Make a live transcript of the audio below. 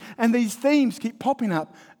And these themes keep popping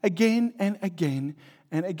up again and again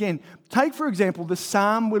and again. Take, for example, the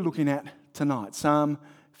psalm we're looking at tonight, Psalm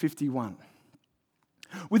 51.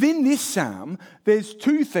 Within this psalm, there's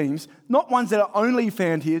two themes, not ones that are only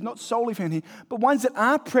found here, not solely found here, but ones that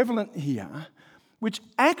are prevalent here, which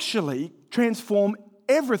actually transform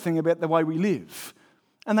everything about the way we live.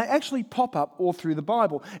 And they actually pop up all through the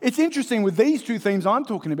Bible. It's interesting with these two themes I'm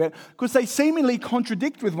talking about because they seemingly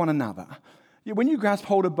contradict with one another. Yet when you grasp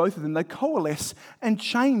hold of both of them, they coalesce and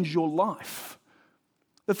change your life.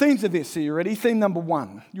 The themes of this, are you ready? Theme number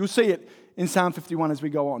one. You'll see it in Psalm 51 as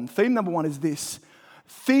we go on. Theme number one is this: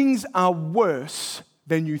 things are worse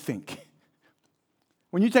than you think.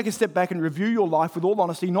 When you take a step back and review your life with all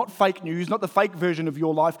honesty, not fake news, not the fake version of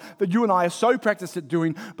your life that you and I are so practiced at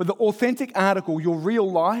doing, but the authentic article, your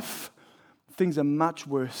real life, things are much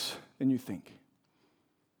worse than you think.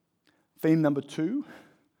 Theme number two,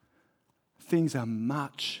 things are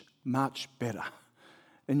much, much better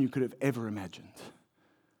than you could have ever imagined.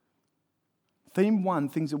 Theme one,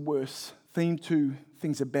 things are worse. Theme two,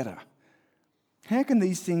 things are better. How can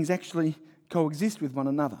these things actually coexist with one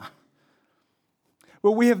another?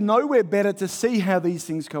 Well, we have nowhere better to see how these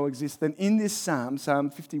things coexist than in this psalm, Psalm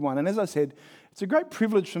 51. And as I said, it's a great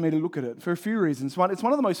privilege for me to look at it for a few reasons. One, it's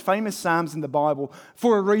one of the most famous psalms in the Bible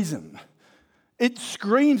for a reason. It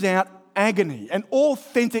screams out agony and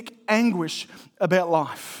authentic anguish about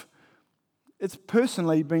life. It's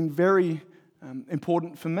personally been very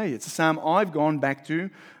important for me. It's a psalm I've gone back to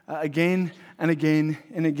again and again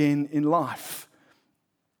and again in life.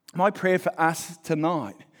 My prayer for us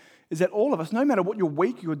tonight is that all of us, no matter what your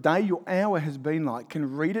week, your day, your hour has been like,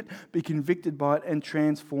 can read it, be convicted by it, and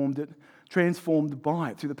transformed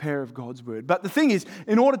by it through the power of God's word. But the thing is,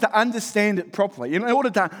 in order to understand it properly, in order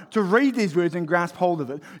to read these words and grasp hold of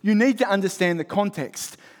it, you need to understand the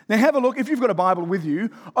context. Now have a look, if you've got a Bible with you,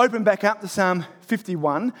 open back up to Psalm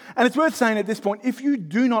 51. And it's worth saying at this point, if you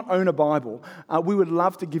do not own a Bible, we would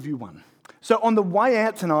love to give you one. So on the way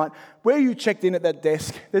out tonight, where you checked in at that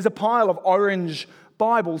desk, there's a pile of orange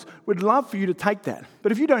Bibles. We'd love for you to take that.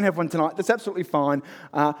 But if you don't have one tonight, that's absolutely fine.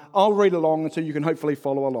 I'll read along so you can hopefully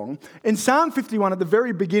follow along. In Psalm 51, at the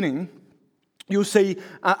very beginning, you'll see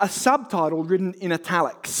a subtitle written in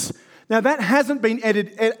italics. Now, that hasn't been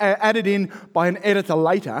added in by an editor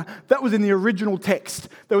later. That was in the original text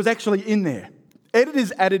that was actually in there.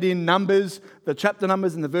 Editors added in numbers, the chapter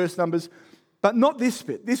numbers and the verse numbers, but not this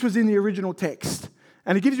bit. This was in the original text.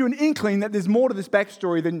 And it gives you an inkling that there's more to this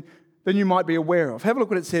backstory than you might be aware of. Have a look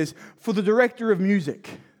what it says. For the director of music,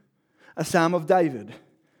 a psalm of David.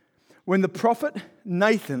 When the prophet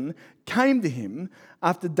Nathan came to him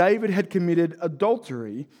after David had committed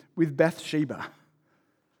adultery with Bathsheba.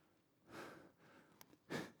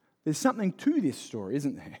 There's something to this story,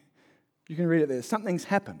 isn't there? You can read it there. Something's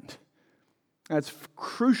happened. And it's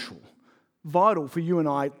crucial, vital for you and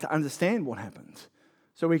I to understand what happened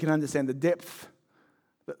so we can understand the depth,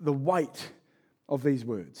 the weight of these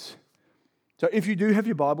words. So if you do have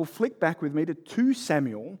your Bible, flick back with me to 2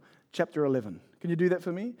 Samuel chapter 11. Can you do that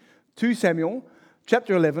for me? 2 Samuel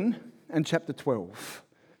chapter 11 and chapter 12.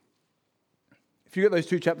 If you've got those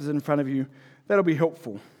two chapters in front of you, that'll be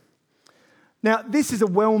helpful. Now, this is a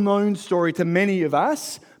well-known story to many of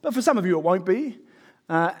us, but for some of you it won't be.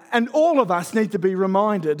 And all of us need to be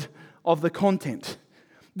reminded of the content.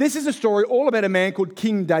 This is a story all about a man called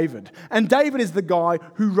King David. And David is the guy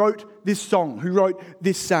who wrote this song, who wrote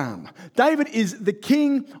this psalm. David is the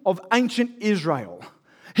king of ancient Israel.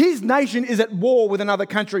 His nation is at war with another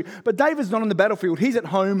country, but David's not on the battlefield. He's at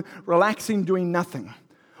home, relaxing, doing nothing.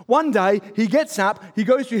 One day, he gets up, he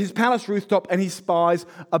goes to his palace rooftop, and he spies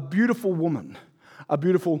a beautiful woman, a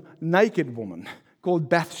beautiful naked woman called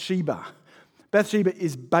Bathsheba. Bathsheba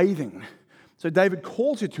is bathing. So David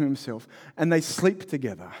calls her to himself and they sleep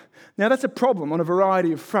together. Now that's a problem on a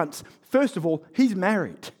variety of fronts. First of all, he's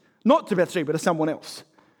married. Not to Bathsheba, to someone else.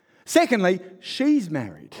 Secondly, she's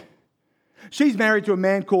married. She's married to a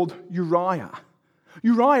man called Uriah.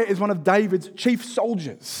 Uriah is one of David's chief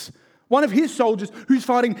soldiers. One of his soldiers who's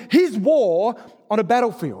fighting his war on a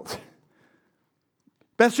battlefield.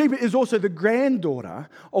 Bathsheba is also the granddaughter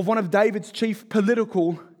of one of David's chief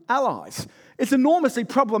political allies. It's enormously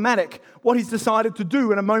problematic what he's decided to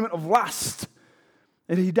do in a moment of lust.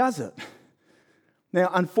 And he does it.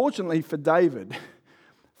 Now, unfortunately for David,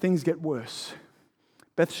 things get worse.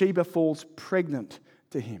 Bathsheba falls pregnant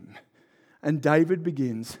to him. And David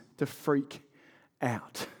begins to freak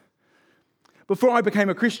out. Before I became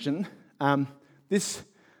a Christian, not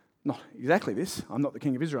exactly this, I'm not the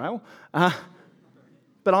king of Israel,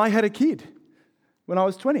 but I had a kid when I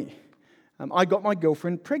was 20. I got my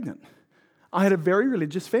girlfriend pregnant. I had a very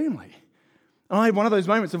religious family. And I had one of those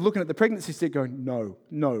moments of looking at the pregnancy stick going, no,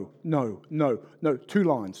 no, no, no, no, 2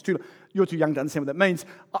 lines. You're too young to understand what that means.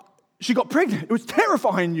 She got pregnant. It was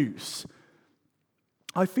terrifying news.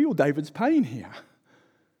 I feel David's pain here.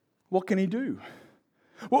 What can he do?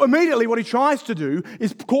 Well, immediately what he tries to do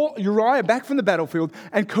is call Uriah back from the battlefield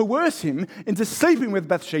and coerce him into sleeping with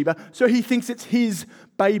Bathsheba so he thinks it's his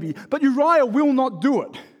baby. But Uriah will not do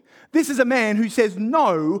it. This is a man who says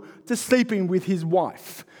no to sleeping with his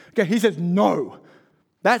wife. Okay, he says no.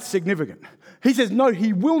 That's significant. He says no,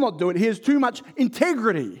 he will not do it. He has too much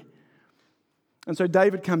integrity. And so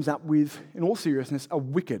David comes up with, in all seriousness, a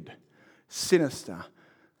wicked, sinister,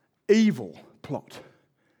 evil plot.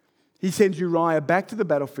 He sends Uriah back to the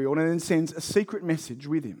battlefield and then sends a secret message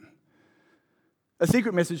with him. A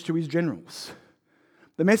secret message to his generals.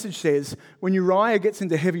 The message says, when Uriah gets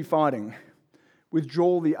into heavy fighting,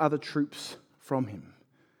 withdraw the other troops from him.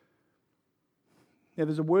 Now,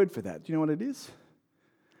 there's a word for that. Do you know what it is?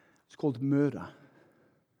 It's called murder.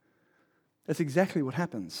 That's exactly what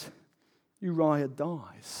happens. Uriah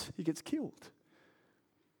dies. He gets killed.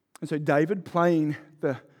 And so David, playing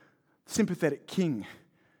the sympathetic king,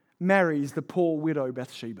 marries the poor widow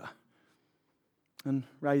Bathsheba and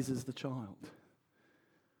raises the child.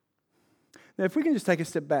 Now, if we can just take a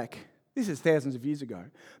step back, this is thousands of years ago,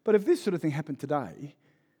 but if this sort of thing happened today,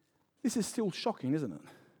 this is still shocking, isn't it?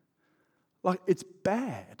 Like, it's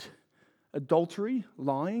bad. Adultery,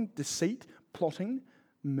 lying, deceit, plotting,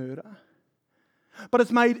 murder. But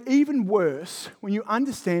it's made even worse when you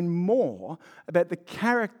understand more about the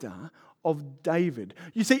character of David.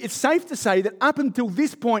 You see, it's safe to say that up until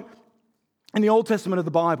this point in the Old Testament of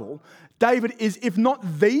the Bible, David is, if not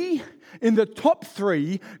in the top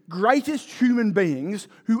 3 greatest human beings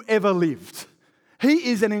who ever lived. He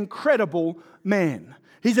is an incredible man.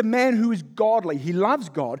 He's a man who is godly. He loves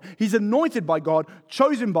God. He's anointed by God,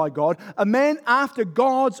 chosen by God, a man after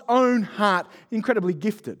God's own heart, incredibly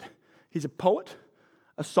gifted. He's a poet,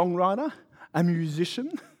 a songwriter, a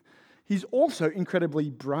musician. He's also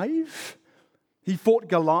incredibly brave. He fought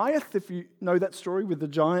Goliath, if you know that story with the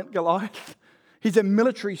giant Goliath. He's a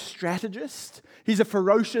military strategist. He's a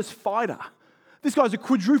ferocious fighter. This guy's a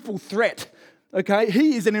quadruple threat, okay?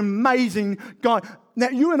 He is an amazing guy. Now,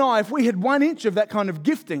 you and I, if we had 1 inch of that kind of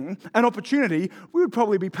gifting and opportunity, we would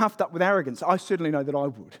probably be puffed up with arrogance. I certainly know that I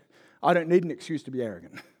would. I don't need an excuse to be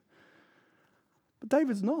arrogant. But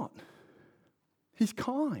David's not. He's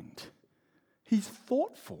kind. He's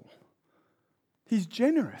thoughtful. He's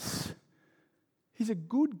generous. He's a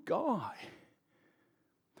good guy.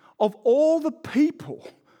 Of all the people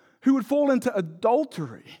who would fall into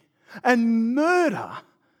adultery and murder,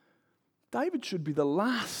 David should be the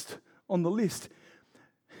last on the list.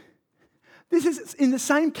 This is in the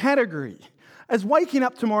same category as waking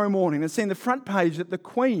up tomorrow morning and seeing the front page that the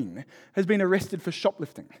Queen has been arrested for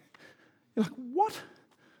shoplifting. You're like, what?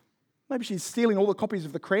 Maybe she's stealing all the copies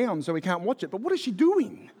of The Crown so we can't watch it, but what is she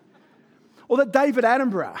doing? Or that David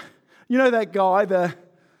Attenborough, you know that guy,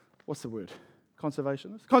 what's the word?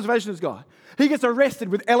 Conservationist guy. He gets arrested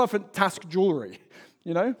with elephant tusk jewellery.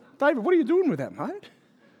 You know, David, what are you doing with that, mate?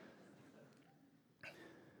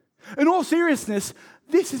 In all seriousness,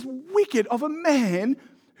 this is wicked of a man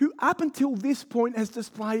who up until this point has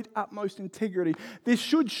displayed utmost integrity. This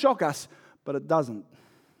should shock us, but it doesn't.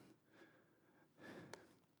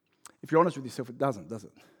 If you're honest with yourself, it doesn't, does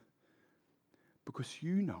it? Because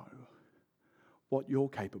you know what you're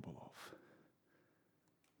capable of.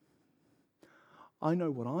 I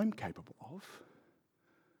know what I'm capable of.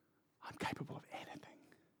 I'm capable of anything.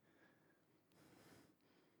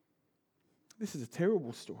 This is a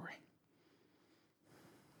terrible story.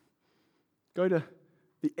 Go to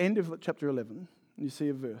the end of chapter 11 and you see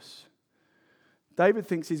a verse. David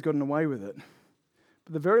thinks he's gotten away with it.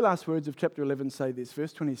 But the very last words of chapter 11 say this,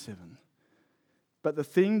 verse 27. But the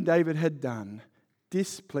thing David had done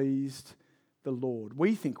displeased the Lord.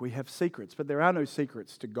 We think we have secrets, but there are no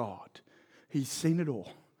secrets to God. He's seen it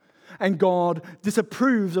all. And God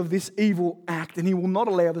disapproves of this evil act, and he will not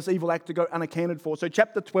allow this evil act to go unaccounted for. So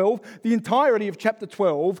chapter 12, the entirety of chapter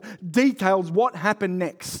 12 details what happened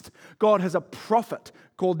next. God has a prophet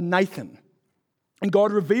called Nathan. And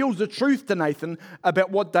God reveals the truth to Nathan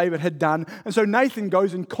about what David had done. And so Nathan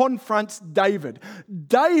goes and confronts David.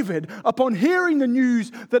 David, upon hearing the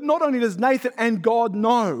news that not only does Nathan and God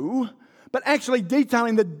know, but actually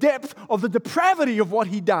detailing the depth of the depravity of what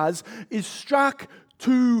he does, is struck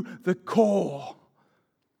to the core.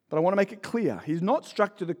 But I want to make it clear, he's not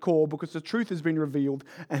struck to the core because the truth has been revealed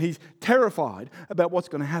and he's terrified about what's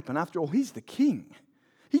going to happen. After all, he's the king.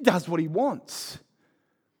 He does what he wants.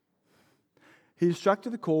 He is struck to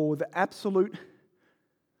the core with the absolute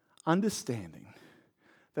understanding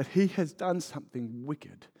that he has done something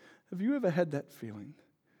wicked. Have you ever had that feeling?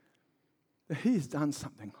 That he has done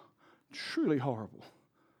something truly horrible,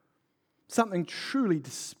 something truly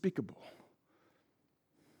despicable.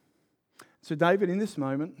 So David, in this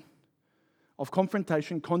moment of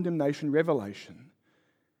confrontation, condemnation, revelation,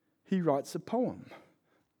 he writes a poem.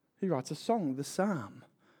 He writes a song, the psalm,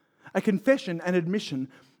 a confession and admission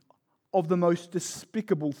of the most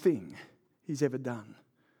despicable thing he's ever done.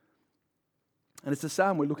 And it's the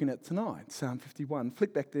psalm we're looking at tonight, Psalm 51.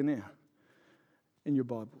 Flick back there now in your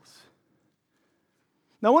Bibles.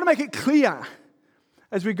 Now, I want to make it clear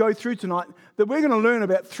as we go through tonight that we're going to learn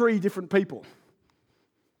about three different people.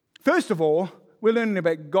 First of all, we're learning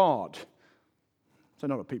about God. So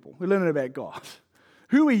not a people. We're learning about God.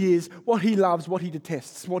 Who he is, what he loves, what he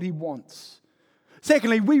detests, what he wants.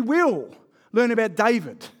 Secondly, we will learn about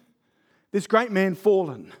David, this great man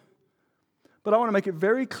fallen. But I want to make it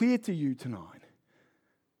very clear to you tonight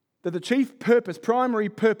that the chief purpose, primary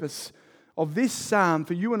purpose of this psalm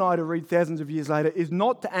for you and I to read thousands of years later is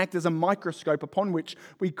not to act as a microscope upon which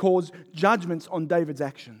we cause judgments on David's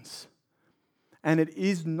actions. And it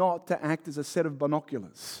is not to act as a set of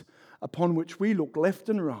binoculars upon which we look left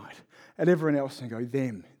and right at everyone else and go,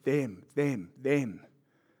 them.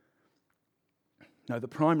 No, the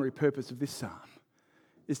primary purpose of this psalm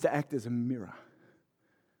is to act as a mirror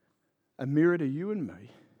to you and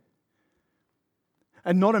me,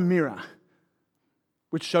 and not a mirror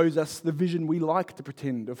which shows us the vision we like to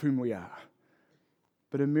pretend of whom we are,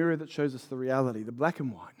 but a mirror that shows us the reality, the black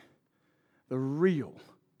and white, the real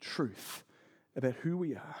truth about who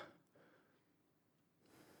we are.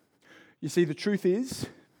 You see, the truth is,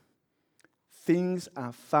 things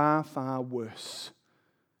are far, far worse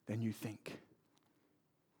than you think.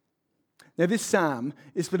 Now, this psalm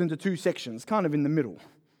is split into two sections, kind of in the middle.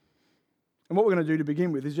 And what we're going to do to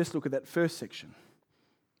begin with is just look at that first section,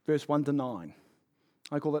 verse 1 to 9.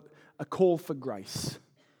 I call it a call for grace.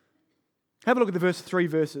 Have a look at the first three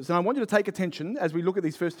verses. And I want you to take attention, as we look at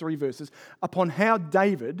these first three verses, upon how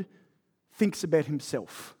David thinks about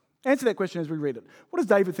himself. Answer that question as we read it. What does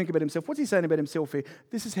David think about himself? What's he saying about himself here?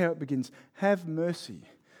 This is how it begins. Have mercy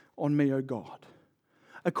on me, O God.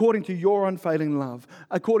 According to your unfailing love,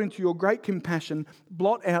 according to your great compassion,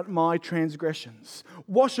 blot out my transgressions.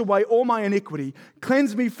 Wash away all my iniquity.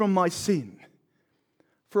 Cleanse me from my sin.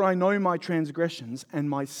 For I know my transgressions, and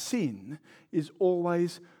my sin is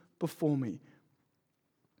always before me.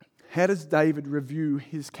 How does David review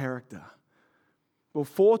his character? Well,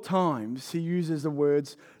 4 times he uses the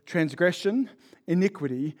words transgression,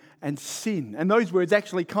 iniquity, and sin. And those words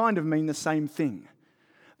actually kind of mean the same thing.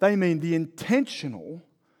 They mean the intentional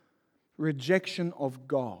rejection of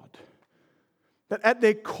God. That at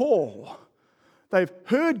their core, they've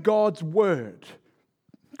heard God's word,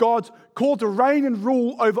 God's call to reign and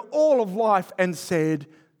rule over all of life, and said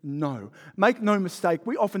no. Make no mistake,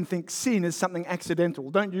 we often think sin is something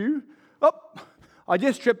accidental, don't you? Oh, I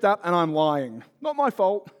just tripped up and I'm lying. Not my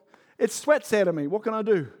fault. It sweats out of me. What can I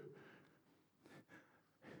do?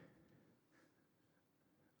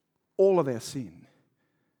 All of our sin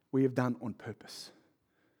we have done on purpose.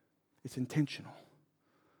 It's intentional.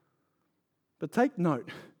 But take note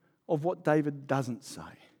of what David doesn't say.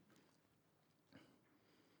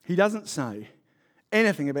 He doesn't say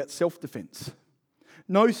anything about self-defense.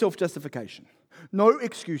 No self-justification. No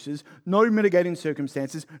excuses. No mitigating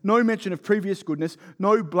circumstances. No mention of previous goodness.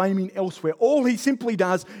 No blaming elsewhere. All he simply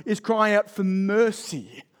does is cry out for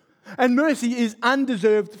mercy. And mercy is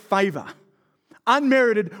undeserved favour.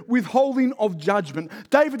 Unmerited withholding of judgment.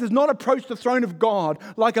 David does not approach the throne of God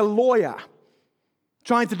like a lawyer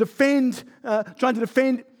trying to defend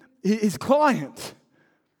his client,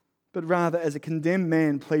 but rather as a condemned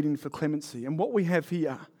man pleading for clemency. And what we have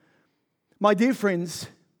here, my dear friends,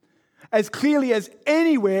 as clearly as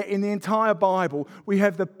anywhere in the entire Bible, we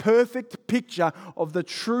have the perfect picture of the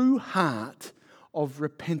true heart of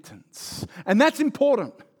repentance. And that's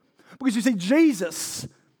important because you see, Jesus,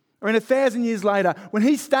 around 1,000 years later, when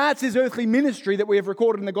he starts his earthly ministry that we have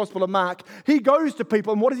recorded in the Gospel of Mark, he goes to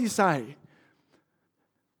people and what does he say?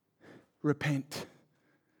 Repent.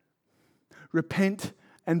 Repent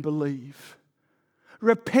and believe.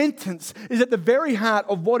 Repentance is at the very heart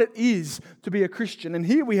of what it is to be a Christian. And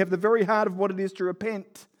here we have the very heart of what it is to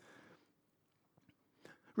repent.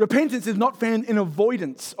 Repentance is not found in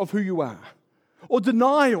avoidance of who you are or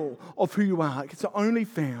denial of who you are. It's only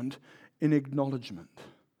found in acknowledgement.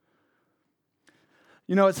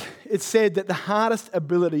 You know, it's said that the hardest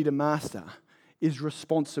ability to master is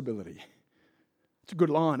responsibility. It's a good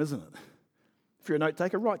line, isn't it? If you're a note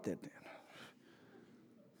taker, write that down.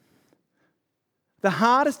 The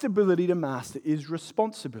hardest ability to master is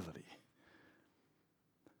responsibility.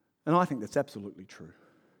 And I think that's absolutely true.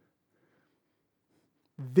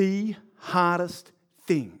 The hardest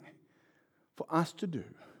thing for us to do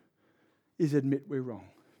is admit we're wrong.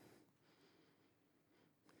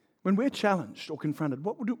 When we're challenged or confronted,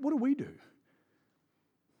 what do we do?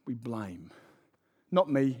 We blame. Not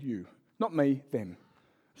me, you. Not me, them.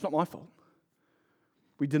 It's not my fault.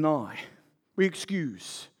 We deny. We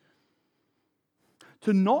excuse.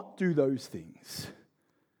 To not do those things,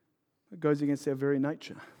 it goes against our very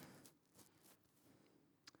nature.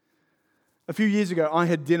 A few years ago, I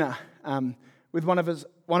had dinner with one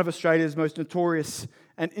of Australia's most notorious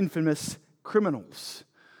and infamous criminals.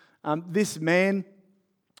 This man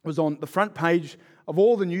was on the front page of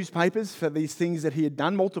all the newspapers for these things that he had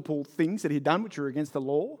done, multiple things that he had done which were against the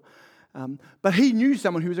law. But he knew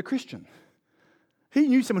someone who was a Christian. He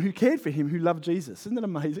knew someone who cared for him, who loved Jesus. Isn't that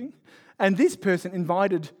amazing? And this person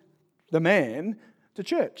invited the man to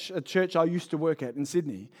church, a church I used to work at in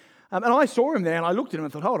Sydney. And I saw him there and I looked at him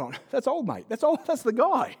and thought, hold on, that's old mate. That's the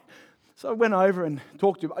guy. So I went over and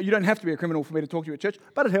talked to him. You don't have to be a criminal for me to talk to you at church,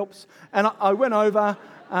 but it helps. And I went over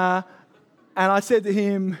and I said to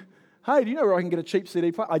him, hey, do you know where I can get a cheap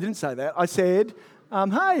CD player? I didn't say that. I said,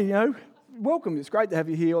 hey, welcome. It's great to have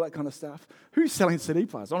you here, all that kind of stuff. Who's selling CD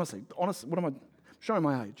players? Honestly, what am I showing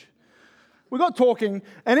my age? We got talking,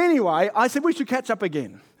 and anyway, I said we should catch up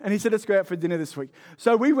again. And he said, let's go out for dinner this week.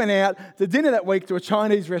 So we went out to dinner that week to a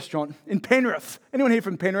Chinese restaurant in Penrith. Anyone here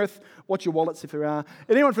from Penrith? Watch your wallets if there are.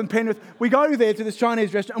 Anyone from Penrith? We go there to this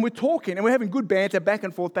Chinese restaurant, and we're talking, and we're having good banter, back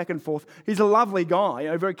and forth, back and forth. He's a lovely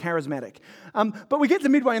guy, very charismatic. But we get to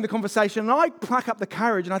midway in the conversation, and I pluck up the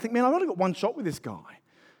courage, and I think, man, I've only got one shot with this guy.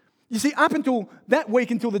 You see, up until that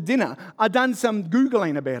week, until the dinner, I'd done some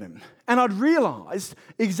Googling about him, and I'd realised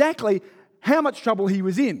exactly how much trouble he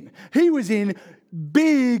was in. He was in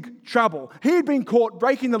big trouble. He had been caught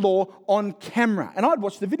breaking the law on camera. And I'd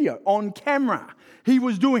watched the video on camera. He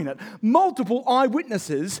was doing it. Multiple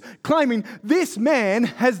eyewitnesses claiming this man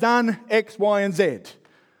has done X, Y, and Z.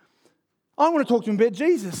 I want to talk to him about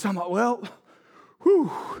Jesus. So I'm like, well,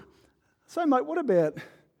 whew. So mate, what about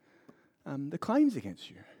the claims against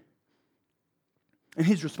you? And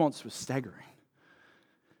his response was staggering.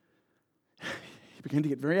 He began to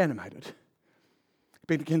get very animated.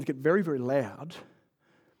 He began to get very, very loud.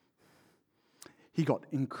 He got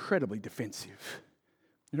incredibly defensive.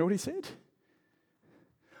 You know what he said?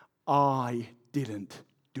 I didn't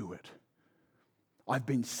do it. I've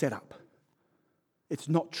been set up. It's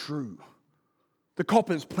not true. The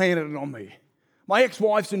coppers planted it on me. My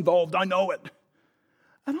ex-wife's involved, I know it.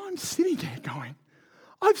 And I'm sitting there going,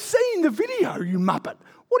 I've seen the video, you muppet.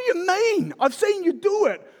 What do you mean? I've seen you do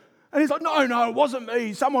it. And he's like, no, it wasn't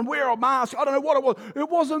me. Someone wear a mask. I don't know what it was. It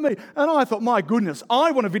wasn't me. And I thought, my goodness,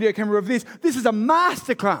 I want a video camera of this. This is a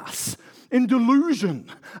masterclass in delusion,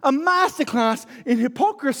 a masterclass in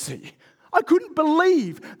hypocrisy. I couldn't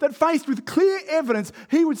believe that faced with clear evidence,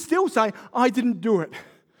 he would still say, I didn't do it.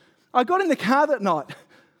 I got in the car that night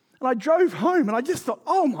and I drove home and I just thought,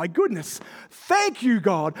 oh my goodness, thank you,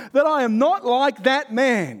 God, that I am not like that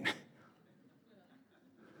man.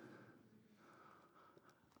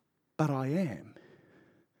 But I am.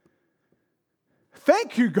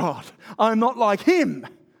 Thank you, God, I'm not like him.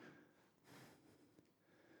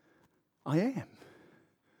 I am.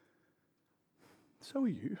 So are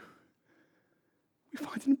you. We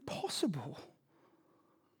find it impossible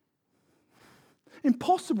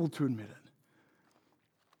to admit it.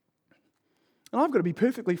 And I've got to be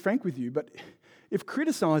perfectly frank with you, but if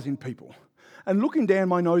criticising people and looking down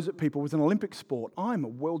my nose at people was an Olympic sport, I'm a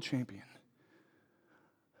world champion.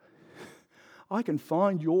 I can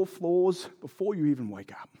find your flaws before you even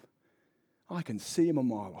wake up. I can see them a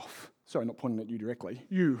mile off. Sorry, not pointing at you directly.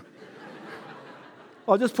 You.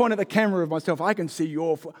 I'll just point at the camera of myself. I can see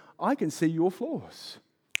your flaws.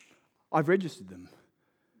 I've registered them.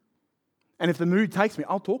 And if the mood takes me,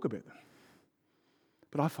 I'll talk about them.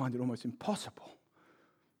 But I find it almost impossible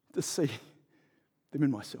to see them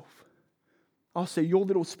in myself. I'll see your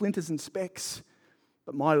little splinters and specks,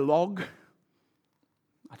 but my log,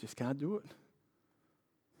 I just can't do it.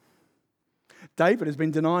 David has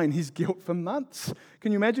been denying his guilt for months.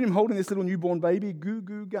 Can you imagine him holding this little newborn baby? Goo,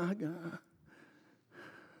 goo, gaga.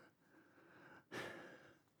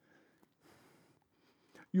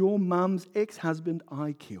 Your mum's ex-husband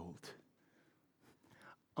I killed.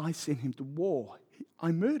 I sent him to war.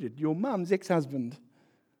 I murdered your mum's ex-husband.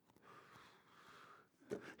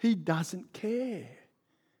 He doesn't care.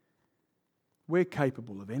 We're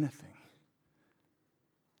capable of anything.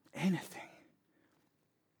 Anything.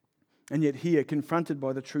 And yet here, confronted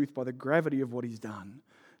by the truth, by the gravity of what he's done,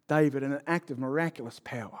 David, in an act of miraculous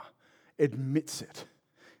power, admits it.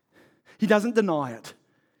 He doesn't deny it.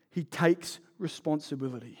 He takes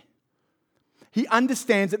responsibility. He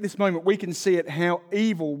understands at this moment, we can see it, how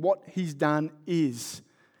evil what he's done is.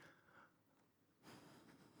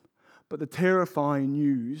 But the terrifying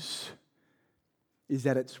news is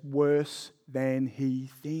that it's worse than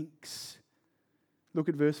he thinks. Look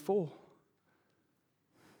at verse 4.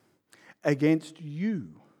 Against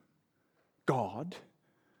you, God,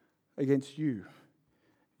 against you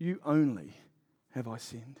only have I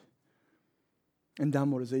sinned and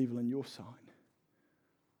done what is evil in your sight.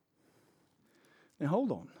 Now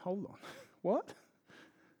hold on. What?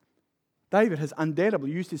 David has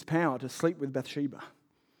undoubtedly used his power to sleep with Bathsheba.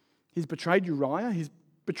 He's betrayed Uriah. He's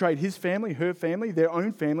betrayed his family, her family, their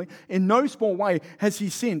own family. In no small way has he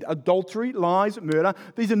sinned. Adultery, lies, murder.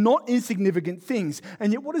 These are not insignificant things.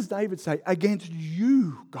 And yet what does David say? Against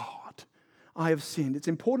you, God, I have sinned. It's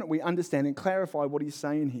important we understand and clarify what he's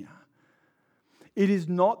saying here. It is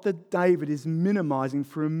not that David is minimizing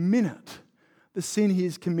for a minute the sin he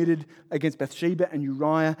has committed against Bathsheba and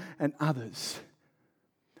Uriah and others.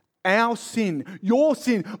 Our sin, your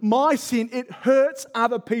sin, my sin, it hurts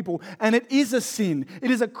other people, and it is a sin.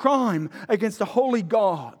 It is a crime against a holy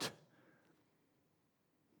God.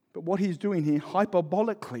 But what he's doing here,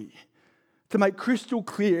 hyperbolically, to make crystal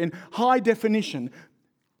clear in high definition,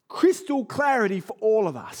 crystal clarity for all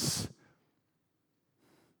of us,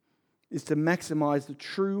 is to maximize the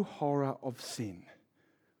true horror of sin.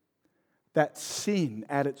 That sin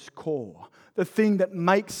at its core, the thing that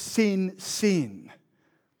makes sin sin,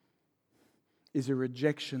 is a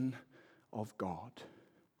rejection of God.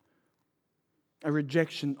 A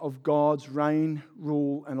rejection of God's reign,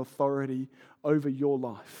 rule, and authority over your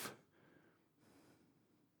life.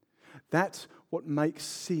 That's what makes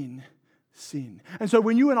sin sin. And so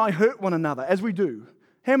when you and I hurt one another, as we do,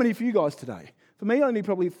 how many for you guys today? For me, only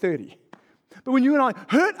probably 30. But when you and I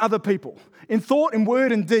hurt other people in thought, in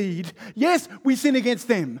word, and deed, yes, we sin against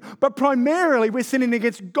them. But primarily we're sinning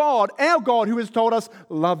against God, our God, who has told us,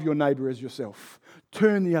 love your neighbour as yourself.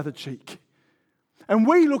 Turn the other cheek. And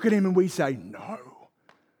we look at him and we say, no,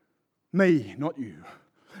 me, not you.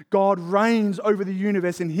 God reigns over the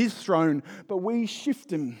universe in his throne, but we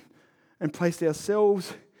shift him and place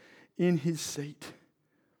ourselves in his seat.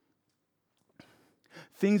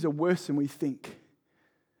 Things are worse than we think.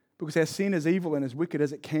 Because our sin, as evil and as wicked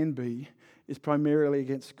as it can be, is primarily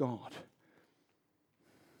against God.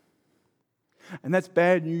 And that's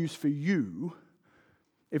bad news for you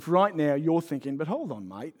if right now you're thinking, but hold on,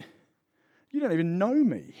 mate, you don't even know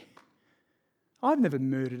me. I've never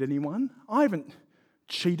murdered anyone. I haven't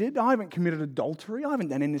cheated. I haven't committed adultery. I haven't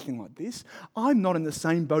done anything like this. I'm not in the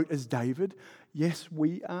same boat as David. Yes,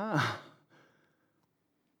 we are.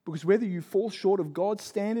 Because whether you fall short of God's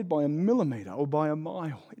standard by a millimetre or by a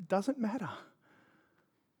mile, it doesn't matter.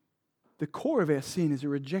 The core of our sin is a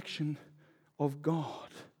rejection of God.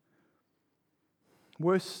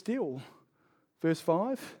 Worse still, verse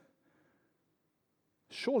 5,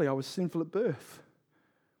 surely I was sinful at birth,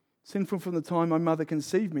 sinful from the time my mother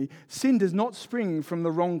conceived me. Sin does not spring from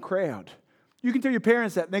the wrong crowd. You can tell your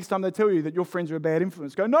parents that next time they tell you that your friends are a bad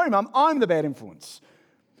influence. Go, no, Mum, I'm the bad influence.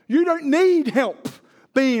 You don't need help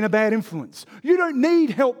being a bad influence. You don't need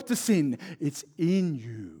help to sin. It's in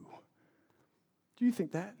you. Do you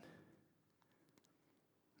think that?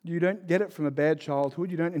 You don't get it from a bad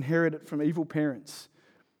childhood. You don't inherit it from evil parents.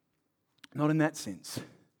 Not in that sense.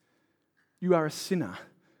 You are a sinner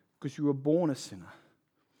because you were born a sinner.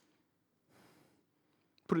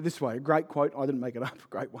 Put it this way, a great quote, I didn't make it up, a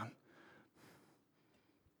great one.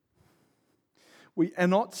 We are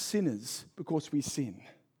not sinners because we sin.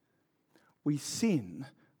 We sin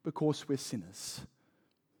because we're sinners.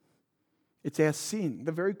 It's our sin,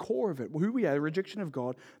 the very core of it, who we are, the rejection of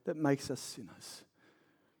God, that makes us sinners.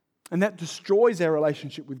 And that destroys our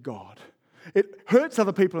relationship with God. It hurts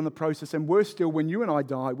other people in the process, and worse still, when you and I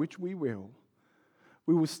die, which we will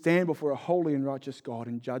stand before a holy and righteous God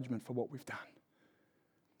in judgment for what we've done.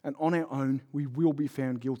 And on our own, we will be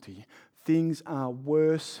found guilty. Things are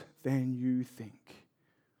worse than you think.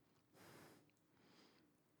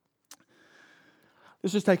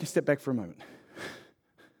 Let's just take a step back for a moment.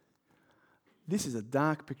 This is a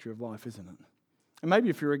dark picture of life, isn't it? And maybe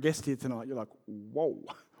if you're a guest here tonight, you're like, whoa,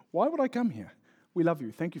 why would I come here? We love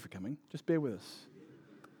you. Thank you for coming. Just bear with us.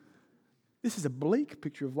 This is a bleak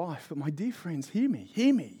picture of life, but my dear friends, hear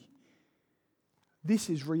me. This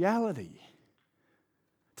is reality.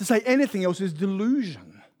 To say anything else is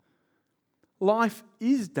delusion. Life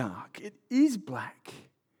is dark. It is black.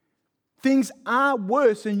 Things are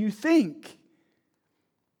worse than you think.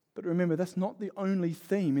 But remember, that's not the only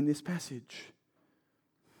theme in this passage.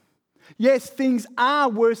 Yes, things are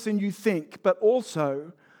worse than you think, but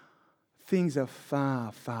also things are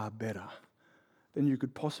far, far better than you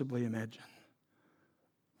could possibly imagine.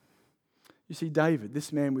 You see, David,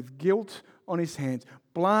 this man with guilt on his hands,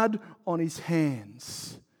 blood on his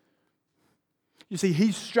hands. You see,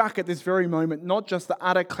 he's struck at this very moment not just the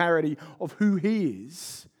utter clarity of who he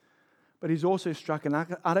is, but he's also struck an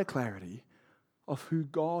utter clarity of who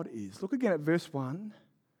God is. Look again at verse 1.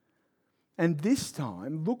 And this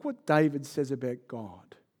time, look what David says about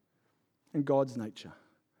God and God's nature.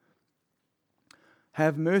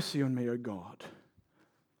 Have mercy on me, O God,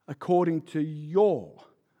 according to your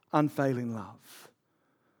unfailing love.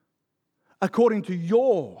 According to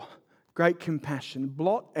your great compassion,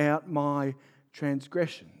 blot out my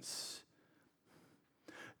transgressions.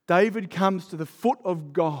 David comes to the foot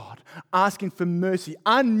of God, asking for mercy,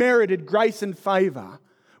 unmerited grace and favour,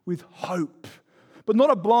 with hope. But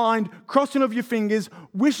not a blind crossing of your fingers,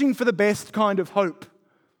 wishing for the best kind of hope.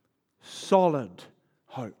 Solid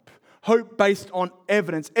hope. Hope based on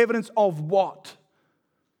evidence. Evidence of what?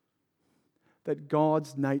 That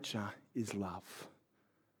God's nature is love,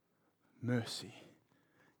 mercy,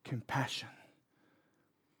 compassion.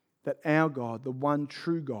 That our God, the one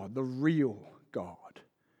true God, the real God,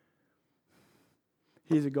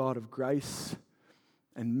 He is a God of grace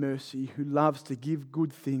and mercy who loves to give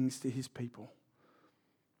good things to His people.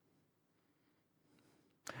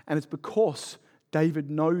 And it's because David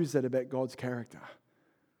knows that about God's character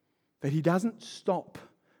that he doesn't stop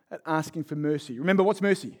at asking for mercy. Remember, what's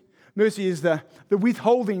mercy? Mercy is the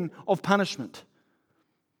withholding of punishment.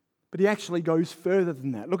 But he actually goes further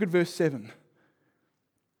than that. Look at verse 7.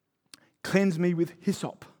 Cleanse me with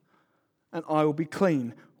hyssop, and I will be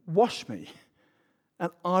clean. Wash me,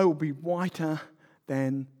 and I will be whiter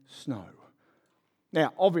than snow.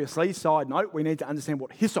 Now, obviously, side note, we need to understand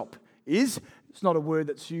what hyssop is. It's not a word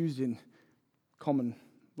that's used in common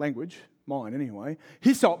language, mine anyway.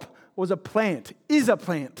 Hyssop was a plant, is a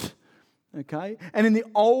plant. Okay? And in the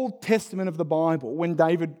Old Testament of the Bible, when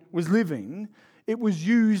David was living, it was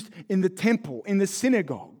used in the temple, in the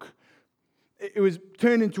synagogue. It was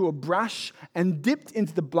turned into a brush and dipped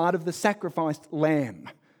into the blood of the sacrificed lamb.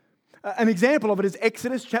 An example of it is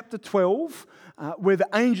Exodus chapter 12, where the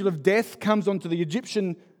angel of death comes onto the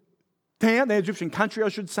Egyptian town, the Egyptian country, I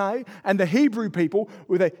should say, and the Hebrew people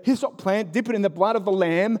with a hyssop plant dip it in the blood of the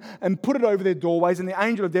lamb and put it over their doorways, and the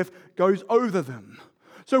angel of death goes over them.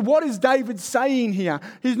 So what is David saying here?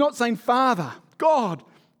 He's not saying, Father, God,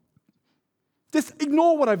 just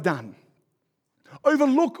ignore what I've done.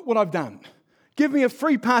 Overlook what I've done. Give me a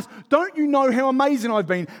free pass. Don't you know how amazing I've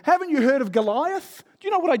been? Haven't you heard of Goliath? Do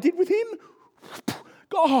you know what I did with him?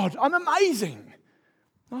 God, I'm amazing.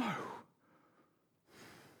 No.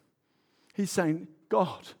 He's saying,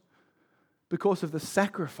 God, because of the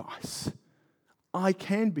sacrifice, I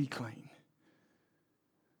can be clean.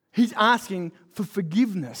 He's asking for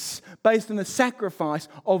forgiveness based on the sacrifice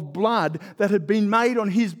of blood that had been made on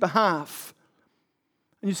his behalf.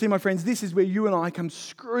 And you see, my friends, this is where you and I come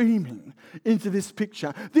screaming into this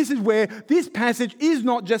picture. This is where this passage is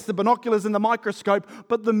not just the binoculars and the microscope,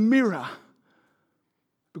 but the mirror.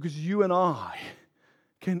 Because you and I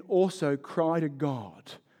can also cry to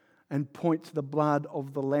God and point to the blood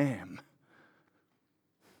of the Lamb.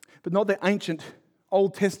 But not the ancient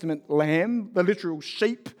Old Testament lamb, the literal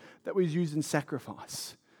sheep that was used in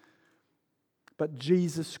sacrifice, but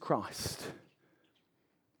Jesus Christ,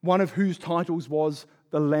 one of whose titles was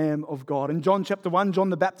the Lamb of God. In John chapter 1, John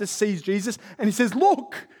the Baptist sees Jesus and he says,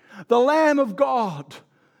 look, the Lamb of God,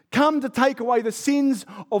 come to take away the sins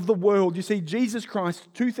of the world. You see, Jesus Christ,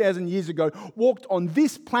 2,000 years ago, walked on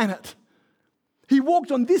this planet. He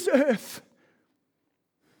walked on this earth.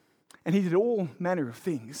 And he did all manner of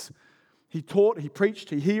things. He taught, he preached,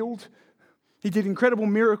 he healed. He did incredible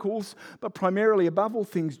miracles. But primarily, above all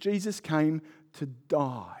things, Jesus came to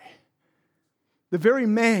die. The very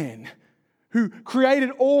man who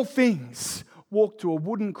created all things walked to a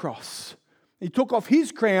wooden cross. He took off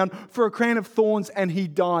his crown for a crown of thorns and he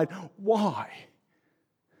died. Why?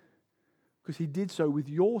 Because he did so with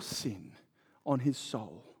your sin on his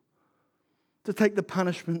soul, to take the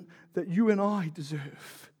punishment that you and I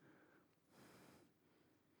deserve.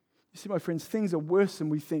 You see, my friends, things are worse than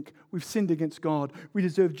we think. We've sinned against God. We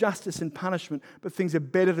deserve justice and punishment, but things are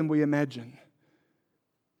better than we imagine.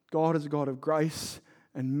 God is a God of grace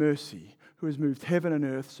and mercy who has moved heaven and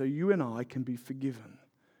earth so you and I can be forgiven.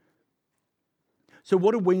 So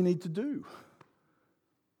what do we need to do?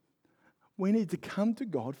 We need to come to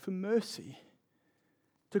God for mercy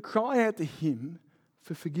to cry out to Him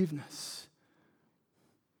for forgiveness.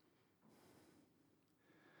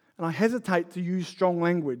 And I hesitate to use strong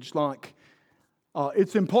language like,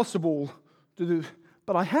 it's impossible to do,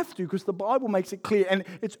 but I have to because the Bible makes it clear, and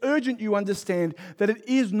it's urgent you understand that it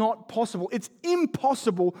is not possible. It's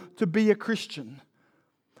impossible to be a Christian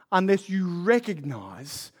unless you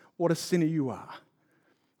recognize what a sinner you are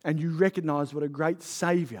and you recognize what a great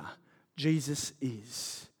Saviour Jesus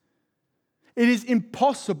is. It is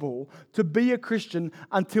impossible to be a Christian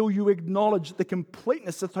until you acknowledge the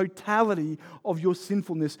completeness, the totality of your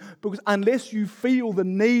sinfulness, because unless you feel the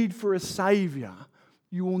need for a Saviour,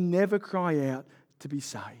 you will never cry out to be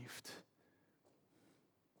saved.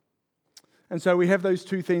 And so we have those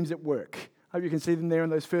two themes at work. I hope you can see them there in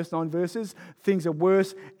those first 9 verses. Things are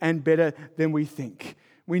worse and better than we think.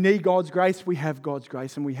 We need God's grace, we have God's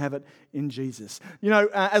grace, and we have it in Jesus. You know,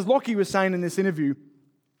 as Lockie was saying in this interview,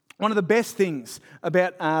 one of the best things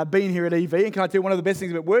about being here at EV, and can I tell you one of the best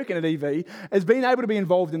things about working at EV, is being able to be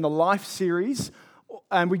involved in the Life series.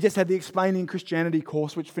 And we just had the Explaining Christianity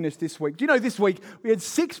course, which finished this week. Do you know this week we had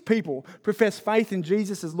 6 people profess faith in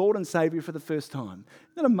Jesus as Lord and Saviour for the first time?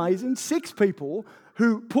 Isn't that amazing? 6 people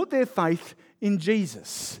who put their faith in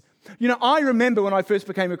Jesus. You know, I remember when I first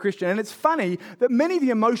became a Christian, and it's funny that many of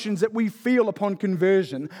the emotions that we feel upon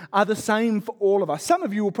conversion are the same for all of us. Some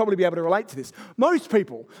of you will probably be able to relate to this. Most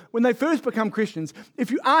people, when they first become Christians,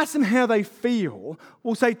 if you ask them how they feel,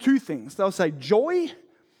 will say 2 things. They'll say joy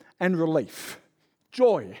and relief.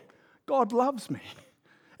 Joy. God loves me.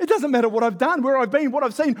 It doesn't matter what I've done, where I've been, what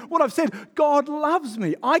I've seen, what I've said. God loves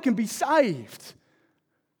me. I can be saved.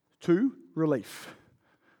 2, relief.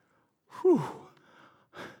 Whew.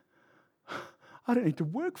 I don't need to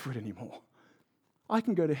work for it anymore. I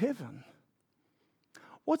can go to heaven.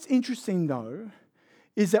 What's interesting, though,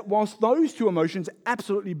 is that whilst those 2 emotions are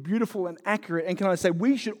absolutely beautiful and accurate, and can I say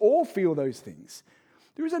we should all feel those things,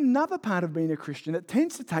 there is another part of being a Christian that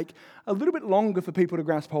tends to take a little bit longer for people to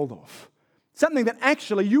grasp hold of. Something that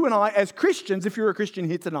actually you and I, as Christians, if you're a Christian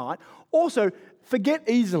here tonight, also forget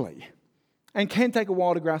easily and can take a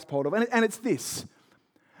while to grasp hold of. And it's this.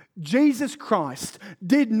 Jesus Christ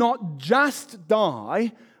did not just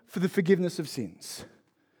die for the forgiveness of sins.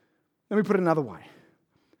 Let me put it another way.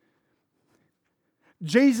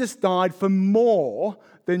 Jesus died for more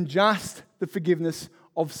than just the forgiveness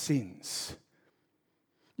of sins.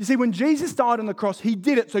 You see, when Jesus died on the cross, He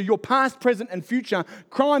did it so your past, present, and future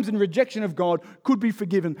crimes and rejection of God could be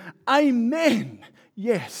forgiven. Amen.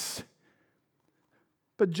 Yes.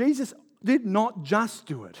 But Jesus did not just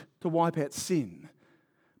do it to wipe out sin,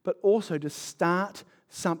 but also to start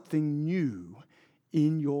something new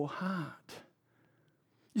in your heart.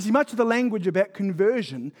 You see, much of the language about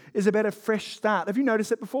conversion is about a fresh start. Have you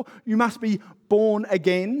noticed it before? You must be born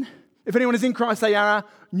again. If anyone is in Christ, they are a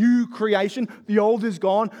new creation. The old is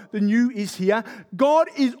gone, the new is here. God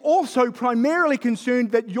is also primarily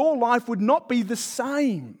concerned that your life would not be the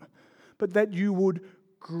same, but that you would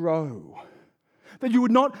grow. That you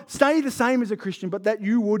would not stay the same as a Christian, but that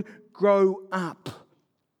you would grow up.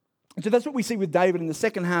 And so that's what we see with David in the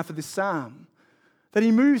second half of this psalm. That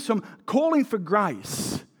he moves from calling for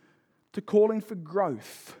grace to calling for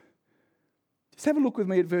growth. Just have a look with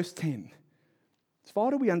me at verse 10. It's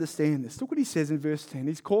vital we understand this. Look what he says in verse 10.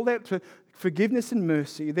 He's called out for forgiveness and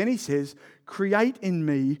mercy. Then he says, create in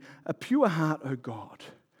me a pure heart, O God.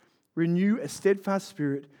 Renew a steadfast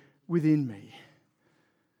spirit within me.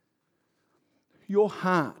 Your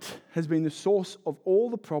heart has been the source of all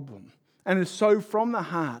the problem. And it's so from the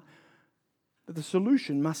heart that the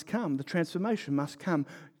solution must come, the transformation must come.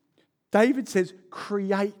 David says,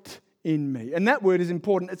 create in me. And that word is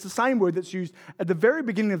important. It's the same word that's used at the very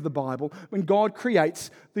beginning of the Bible when God creates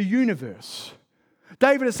the universe.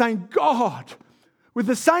 David is saying, God, with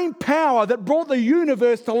the same power that brought the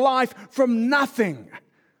universe to life from nothing,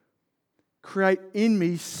 create in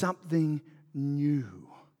me something new.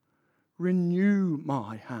 Renew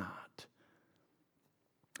my heart.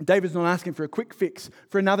 David's not asking for a quick fix,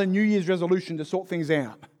 for another New Year's resolution to sort things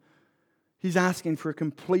out. He's asking for a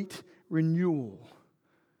complete renewal.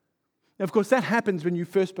 Now, of course, that happens when you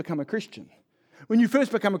first become a Christian. When you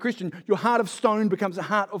first become a Christian, your heart of stone becomes a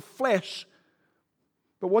heart of flesh.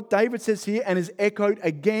 But what David says here, and is echoed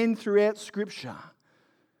again throughout Scripture,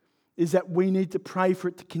 is that we need to pray for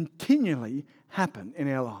it to continually happen in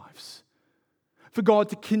our lives. For God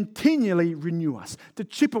to continually renew us, to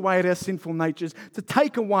chip away at our sinful natures, to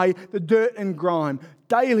take away the dirt and grime,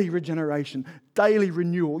 daily regeneration, daily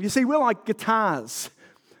renewal. You see, we're like guitars.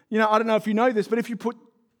 You know, I don't know if you know this, but if you put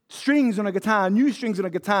strings on a guitar, new strings on a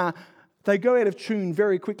guitar, they go out of tune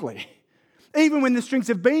very quickly. Even when the strings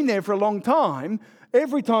have been there for a long time,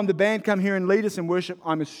 Every time the band come here and lead us in worship,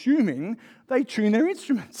 I'm assuming they tune their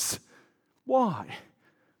instruments. Why?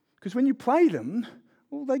 Because when you play them,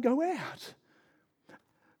 well, they go out.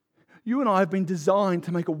 You and I have been designed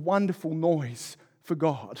to make a wonderful noise for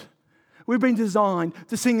God. We've been designed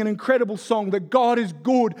to sing an incredible song that God is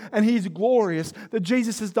good and He is glorious, that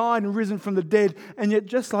Jesus has died and risen from the dead, and yet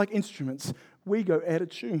just like instruments, we go out of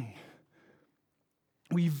tune.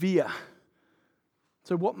 We veer.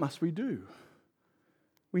 So what must we do?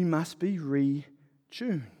 We must be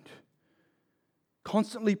retuned.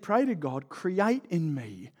 Constantly pray to God, create in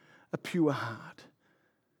me a pure heart.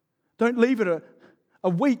 Don't leave it a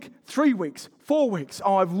week, 3 weeks, 4 weeks.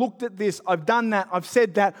 Oh, I've looked at this, I've done that, I've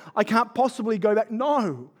said that, I can't possibly go back.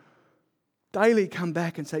 No. Daily come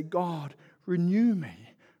back and say, God, renew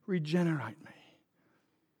me, regenerate me.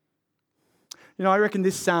 You know, I reckon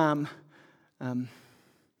this psalm,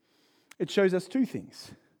 it shows us two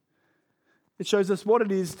things. It shows us what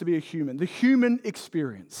it is to be a human. The human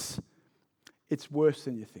experience, it's worse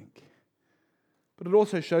than you think. But it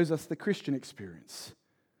also shows us the Christian experience.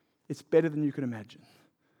 It's better than you can imagine.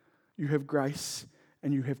 You have grace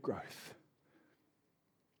and you have growth.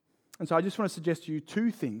 And so I just want to suggest to you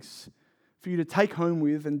two things for you to take home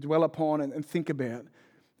with and dwell upon and think about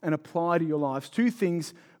and apply to your lives. Two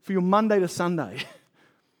things for your Monday to Sunday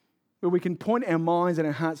where we can point our minds and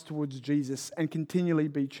our hearts towards Jesus and continually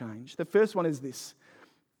be changed. The first one is this.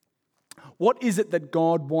 What is it that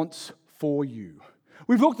God wants for you?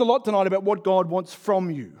 We've looked a lot tonight about what God wants from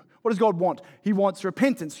you. What does God want? He wants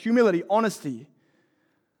repentance, humility, honesty.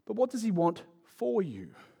 But what does He want for you?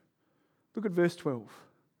 Look at verse 12.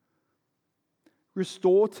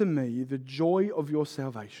 Restore to me the joy of your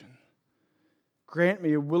salvation. Grant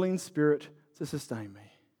me a willing spirit to sustain me.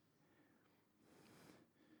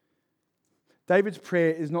 David's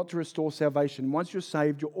prayer is not to restore salvation. Once you're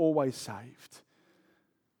saved, you're always saved.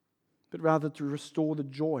 But rather to restore the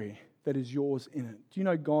joy that is yours in it. Do you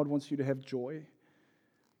know God wants you to have joy?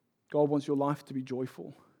 God wants your life to be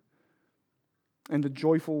joyful. And the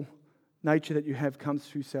joyful nature that you have comes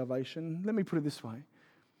through salvation. Let me put it this way.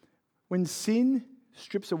 When sin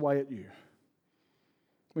strips away at you,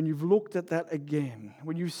 when you've looked at that again,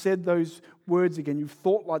 when you've said those words again, you've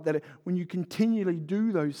thought like that, when you continually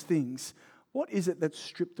do those things, what is it that's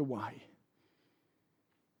stripped away?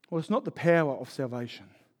 Well, it's not the power of salvation.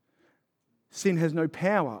 Sin has no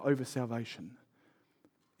power over salvation.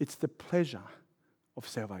 It's the pleasure of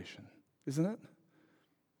salvation, isn't it?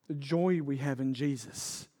 The joy we have in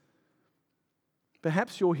Jesus.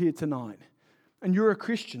 Perhaps you're here tonight and you're a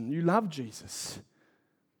Christian, you love Jesus,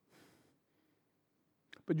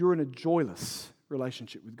 but you're in a joyless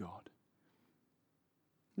relationship with God.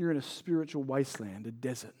 You're in a spiritual wasteland, a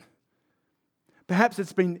desert. Perhaps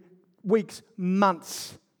it's been weeks,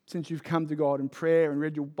 months since you've come to God in prayer and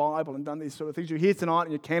read your Bible and done these sort of things. You're here tonight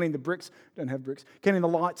and you're counting the bricks. Don't have bricks. Counting the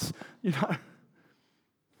lights, you know.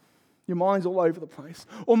 Your mind's all over the place.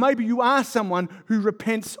 Or maybe you are someone who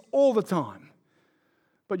repents all the time.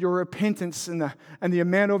 But your repentance and the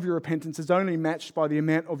amount of your repentance is only matched by the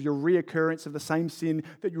amount of your reoccurrence of the same sin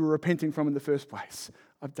that you were repenting from in the first place.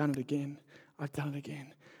 I've done it again. I've done it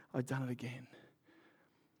again. I've done it again.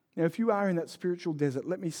 Now, if you are in that spiritual desert,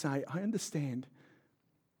 let me say, I understand.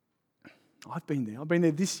 I've been there. I've been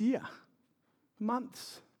there this year.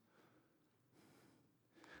 Months.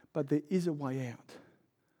 But there is a way out.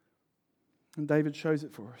 And David shows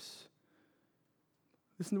it for us.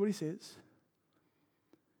 Listen to what he says.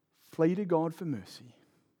 Flee to God for mercy.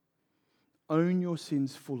 Own your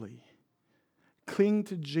sins fully. Cling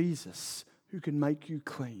to Jesus who can make you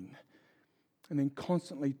clean. And then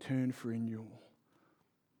constantly turn for renewal.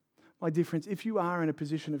 My dear friends, if you are in a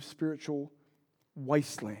position of spiritual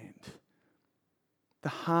wasteland, the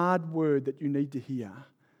hard word that you need to hear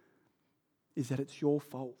is that it's your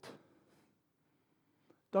fault.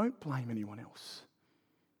 Don't blame anyone else.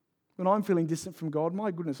 When I'm feeling distant from God, my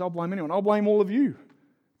goodness, I'll blame anyone. I'll blame all of you.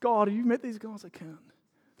 God, have you met these guys? I can't.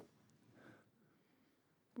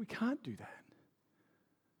 We can't do that.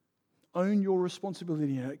 Own your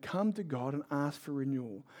responsibility in it. Come to God and ask for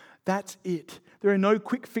renewal. That's it. There are no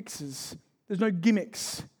quick fixes. There's no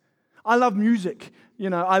gimmicks. I love music.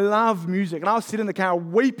 I love music. And I'll sit in the car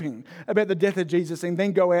weeping about the death of Jesus and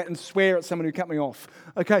then go out and swear at someone who cut me off.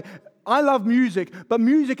 Okay? I love music, but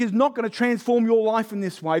music is not going to transform your life in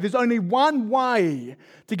this way. There's only one way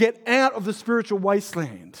to get out of the spiritual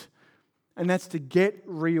wasteland, and that's to get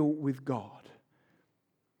real with God.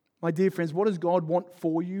 My dear friends, what does God want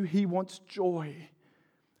for you? He wants joy.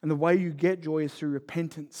 And the way you get joy is through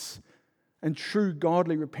repentance. And true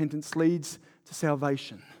godly repentance leads to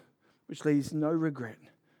salvation, which leaves no regret.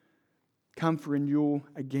 come for renewal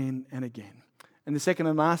again and again. And the second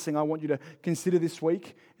and last thing I want you to consider this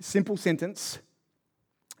week, a simple sentence: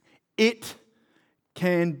 it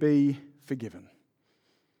can be forgiven.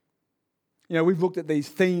 You know, we've looked at these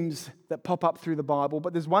themes that pop up through the Bible,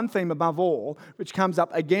 but there's one theme above all which comes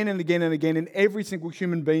up again and again and again in every single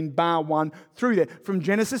human being, bar one, through there. From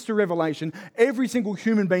Genesis to Revelation, every single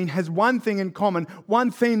human being has one thing in common,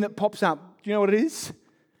 one theme that pops up. Do you know what it is?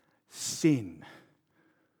 Sin.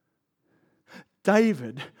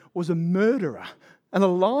 David was a murderer and a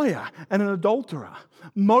liar and an adulterer.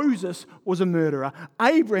 Moses was a murderer.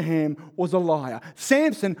 Abraham was a liar.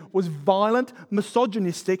 Samson was violent,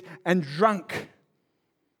 misogynistic, and drunk.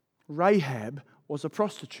 Rahab was a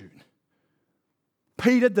prostitute.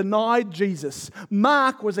 Peter denied Jesus.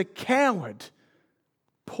 Mark was a coward.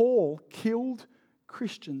 Paul killed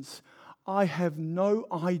Christians. I have no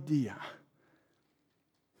idea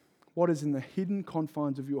what is in the hidden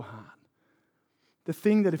confines of your heart. The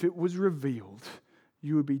thing that if it was revealed,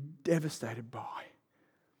 you would be devastated by.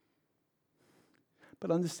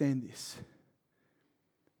 But understand this: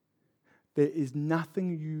 there is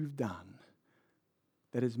nothing you've done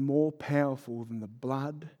that is more powerful than the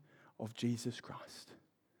blood of Jesus Christ.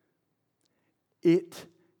 It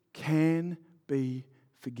can be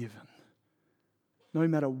forgiven. No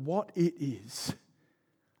matter what it is,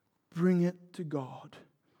 bring it to God.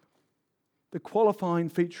 The qualifying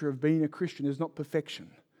feature of being a Christian is not perfection.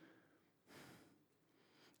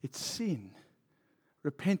 It's sin,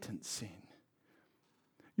 repentant sin.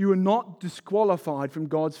 You are not disqualified from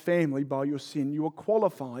God's family by your sin. You are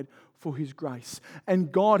qualified for His grace.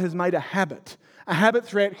 And God has made a habit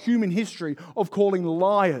throughout human history of calling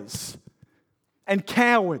liars and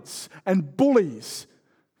cowards and bullies,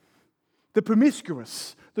 the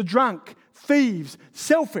promiscuous, the drunk, thieves,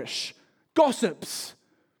 selfish, gossips,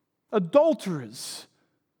 adulterers,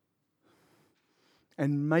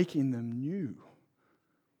 and making them new.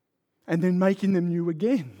 And then making them new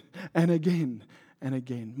again and again and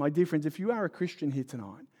again. My dear friends, if you are a Christian here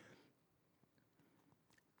tonight,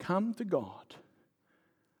 come to God.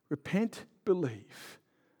 Repent, believe.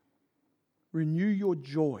 Renew your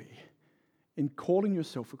joy in calling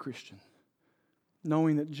yourself a Christian,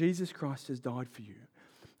 knowing that Jesus Christ has died for you.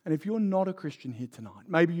 And if you're not a Christian here tonight,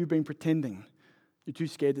 maybe you've been pretending. You're too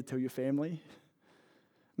scared to tell your family.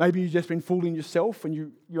 Maybe you've just been fooling yourself and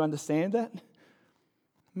you understand that.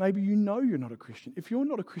 Maybe you know you're not a Christian. If you're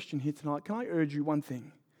not a Christian here tonight, can I urge you one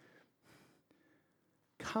thing?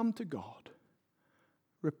 Come to God.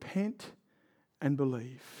 Repent and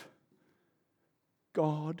believe.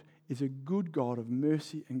 God is a good God of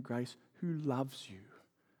mercy and grace who loves you.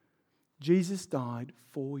 Jesus died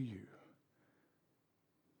for you.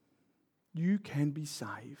 You can be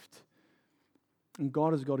saved. And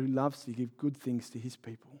God is a God who loves to give good things to His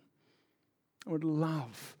people. I would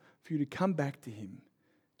love for you to come back to Him,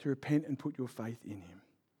 to repent and put your faith in Him.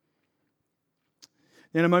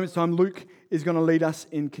 Now, in a moment's time, Luke is going to lead us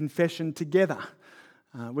in confession together.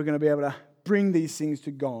 We're going to be able to bring these things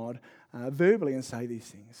to God verbally and say these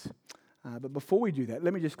things. But before we do that,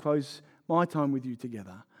 let me just close my time with you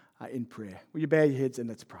together in prayer. Will you bow your heads and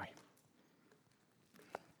let's pray.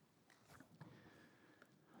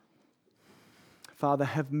 Father,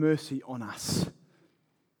 have mercy on us,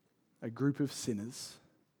 a group of sinners.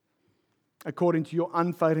 According to your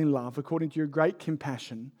unfailing love, according to your great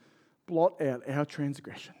compassion, blot out our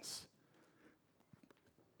transgressions.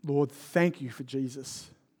 Lord, thank you for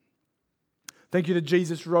Jesus. Thank you that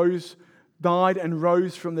Jesus died and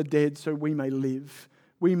rose from the dead so we may live,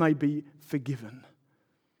 we may be forgiven.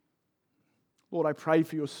 Lord, I pray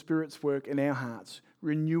for your Spirit's work in our hearts,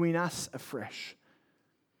 renewing us afresh.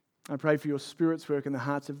 I pray for your Spirit's work in the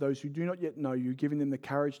hearts of those who do not yet know you, giving them the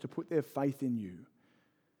courage to put their faith in you.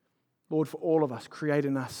 Lord, for all of us, create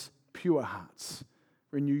in us pure hearts.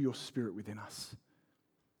 Renew your Spirit within us.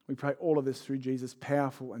 We pray all of this through Jesus'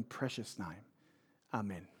 powerful and precious name.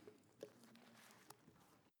 Amen.